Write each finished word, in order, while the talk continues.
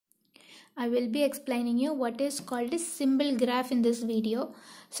I will be explaining you what is called a symbol graph in this video.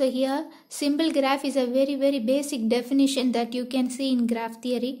 So here symbol graph is a very basic definition that you can see in graph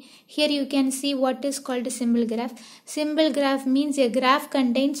theory. Here you can see what is called a symbol graph. Symbol graph means a graph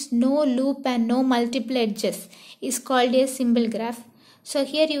contains no loop and no multiple edges is called a symbol graph. So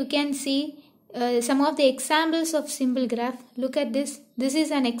here you can see some of the examples of symbol graph. Look at this. This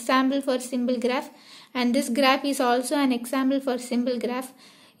is an example for symbol graph, and this graph is also an example for symbol graph.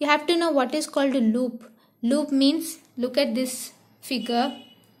 You have to know what is called a loop. Loop means, look at this figure.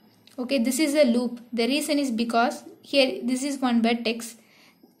 Okay, this is a loop. The reason is because here this is one vertex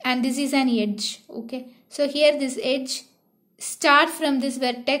and this is an edge. Okay, so here this edge start from this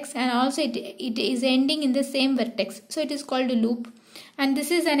vertex and also it is ending in the same vertex. So it is called a loop. And this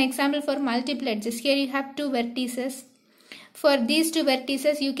is an example for multiple edges. Here you have two vertices. For these two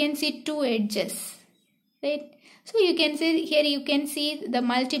vertices you can see two edges, right? So you can see here you can see the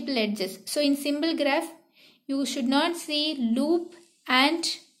multiple edges. So in symbol graph you should not see loop and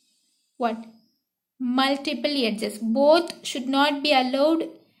what? Multiple edges. Both should not be allowed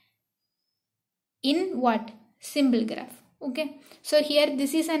in what? Symbol graph. Okay. So here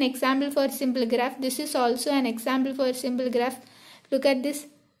this is an example for symbol graph. This is also an example for symbol graph. Look at this.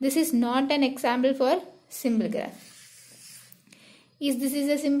 This is not an example for symbol graph. Is this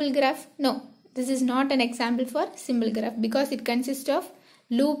a symbol graph? No. This is not an example for symbol graph because it consists of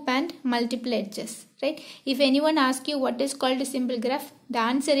loop and multiple edges, right? If anyone asks you what is called a symbol graph, the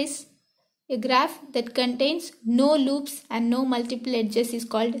answer is a graph that contains no loops and no multiple edges is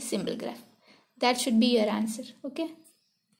called a symbol graph. That should be your answer, okay?